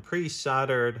has some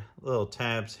pre-soldered little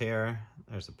tabs here.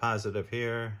 There's a positive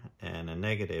here and a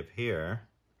negative here.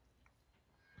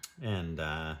 And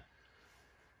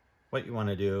what you want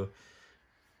to do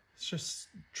is just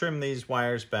trim these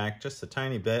wires back just a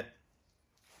tiny bit.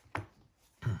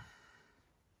 You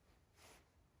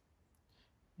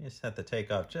just have to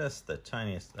take off just the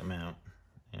tiniest amount.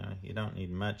 You know, you don't need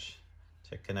much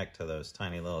to connect to those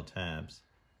tiny little tabs.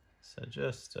 So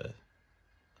just a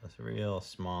real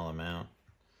small amount.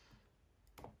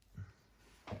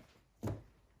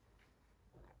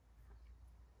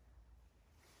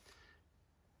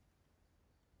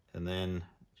 And then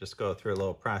just go through a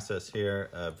little process here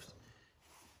of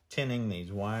tinning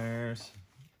these wires.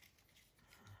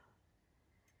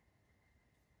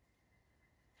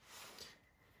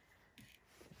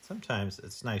 Sometimes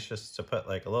it's nice just to put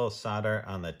like a little solder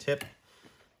on the tip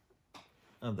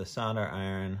of the solder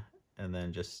iron and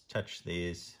then just touch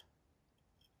these.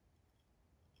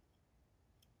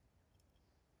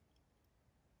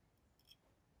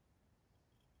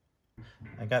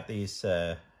 I got these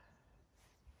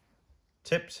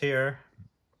tips here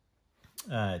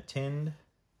tinned,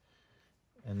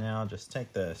 and now I'll just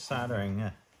take the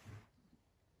soldering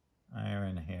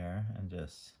iron here and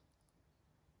just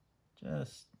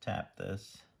tap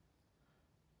this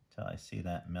until I see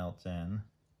that melt in.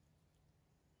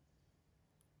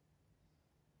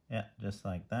 Yeah, just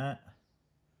like that.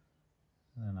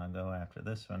 And then I'll go after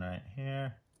this one right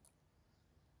here.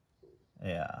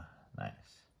 Yeah, nice.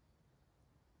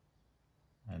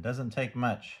 It doesn't take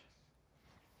much.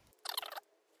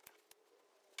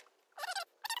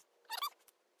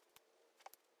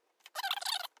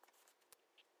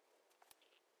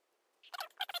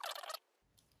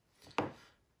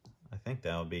 I think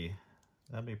that'll be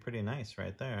pretty nice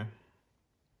right there.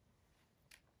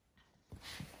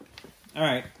 All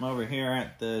right, I'm over here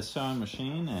at the sewing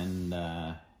machine,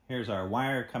 and here's our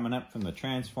wire coming up from the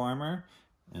transformer.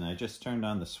 And I just turned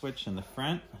on the switch in the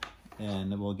front,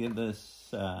 and we'll give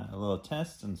this a little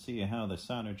test and see how the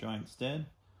solder joints did.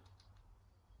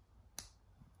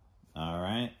 All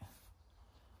right.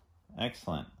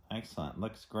 Excellent, excellent.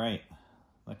 Looks great.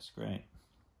 Looks great.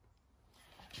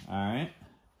 All right.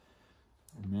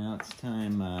 And now it's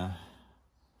time, I'll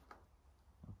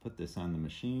put this on the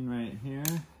machine right here.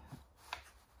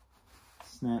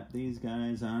 Snap these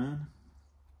guys on.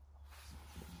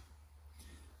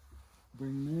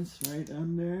 Bring this right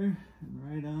under and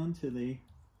right onto the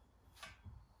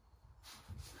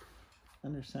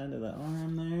underside of the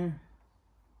arm there.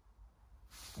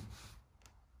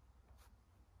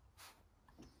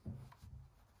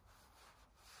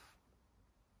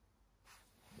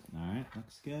 All right,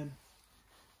 looks good.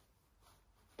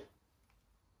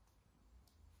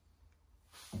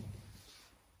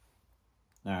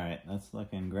 All right, that's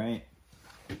looking great.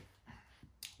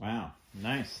 Wow,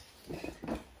 nice.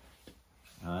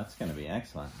 Oh, that's going to be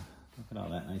excellent. Look at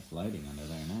all that nice lighting under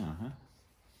there now, huh?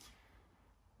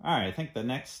 All right, I think the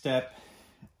next step,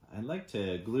 I'd like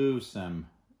to glue some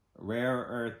rare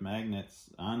earth magnets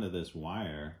onto this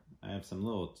wire. I have some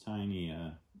little tiny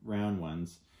round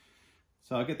ones.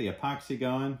 So I'll get the epoxy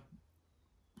going,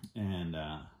 and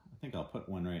I think I'll put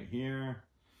one right here,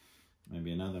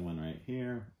 maybe another one right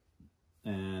here,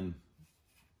 and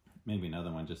maybe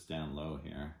another one just down low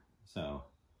here. So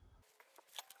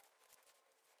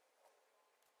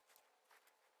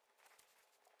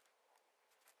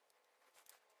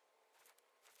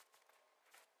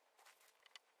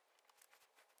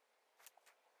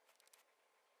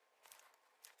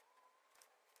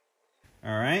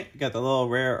all right, got the little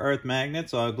rare earth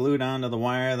magnets all glued onto the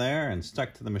wire there and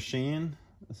stuck to the machine.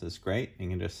 This is great. You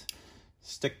can just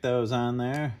stick those on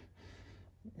there,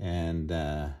 and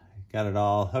got it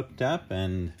all hooked up,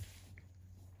 and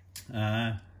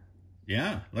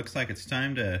yeah, looks like it's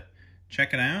time to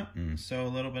check it out and sew a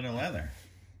little bit of leather.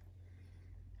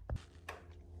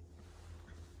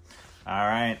 All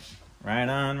right, right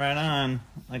on, right on.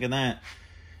 Look at that.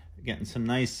 Getting some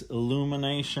nice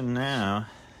illumination now.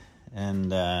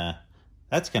 And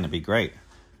that's going to be great.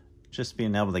 Just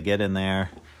being able to get in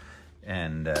there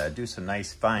and do some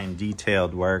nice fine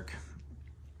detailed work.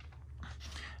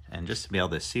 And just to be able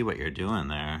to see what you're doing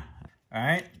there. All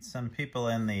right, some people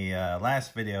in the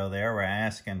last video there were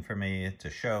asking for me to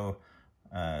show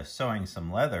sewing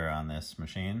some leather on this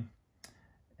machine.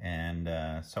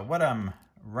 And so what I'm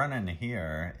running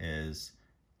here is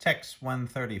Tex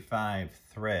 135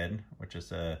 thread, which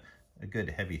is a good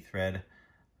heavy thread.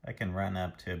 I can run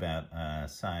up to about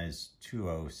size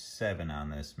 207 on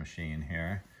this machine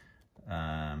here.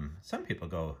 Some people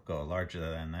go larger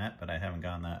than that, but I haven't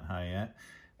gone that high yet.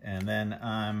 And then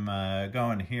I'm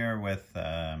going here with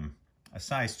a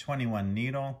size 21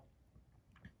 needle,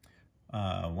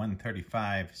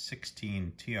 135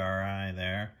 16 TRI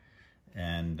there.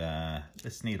 And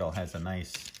this needle has a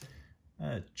nice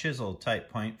chisel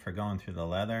type point for going through the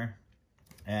leather.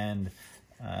 And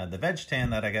the veg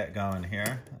tan that I got going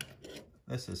here,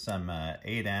 this is some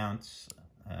 8-ounce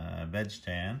veg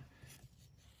tan,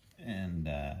 and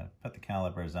put the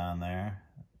calipers on there.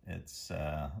 It's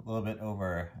a little bit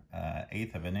over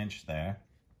 1/8 of an inch there.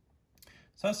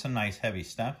 So that's some nice heavy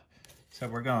stuff. So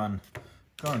we're going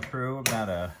through about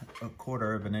a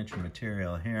 1/4 of an inch of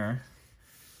material here,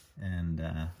 and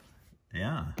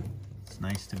yeah, it's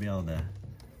nice to be able to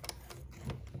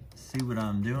see what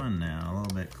I'm doing now a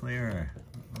little bit clearer,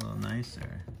 a little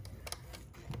nicer.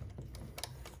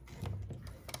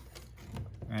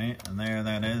 Right, and there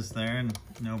that is there,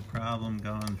 no problem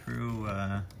going through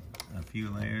a few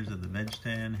layers of the veg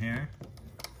tan here.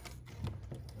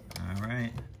 All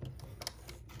right.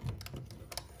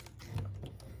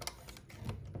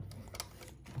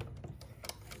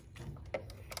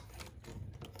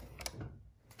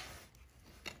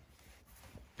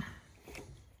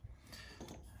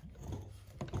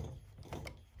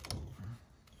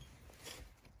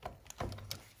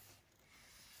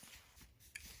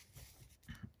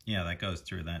 Yeah, that goes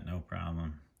through that, no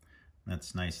problem.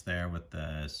 That's nice there with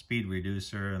the speed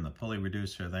reducer and the pulley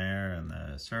reducer there and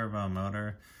the servo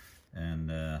motor,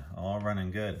 and all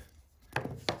running good.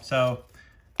 So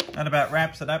that about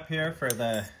wraps it up here for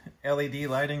the LED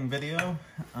lighting video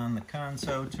on the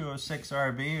Consew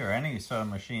 206RB, or any sewing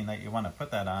machine that you want to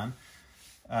put that on.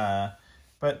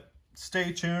 But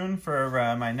stay tuned for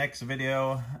my next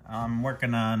video. I'm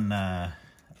working on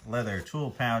leather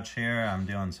tool pouch here. I'm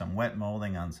doing some wet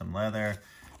molding on some leather,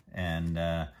 and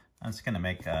I'm just going to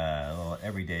make a little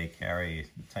everyday carry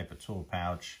type of tool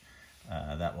pouch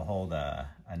that will hold a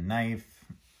knife,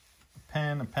 a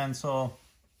pen, a pencil,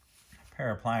 a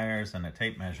pair of pliers, and a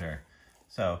tape measure.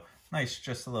 So nice,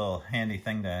 just a little handy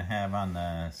thing to have on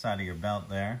the side of your belt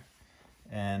there.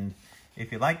 And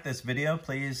if you like this video,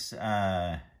 please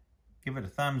give it a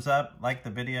thumbs up, like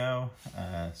the video,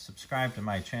 subscribe to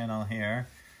my channel here,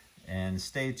 and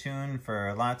stay tuned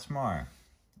for lots more.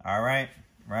 All right,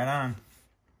 right on.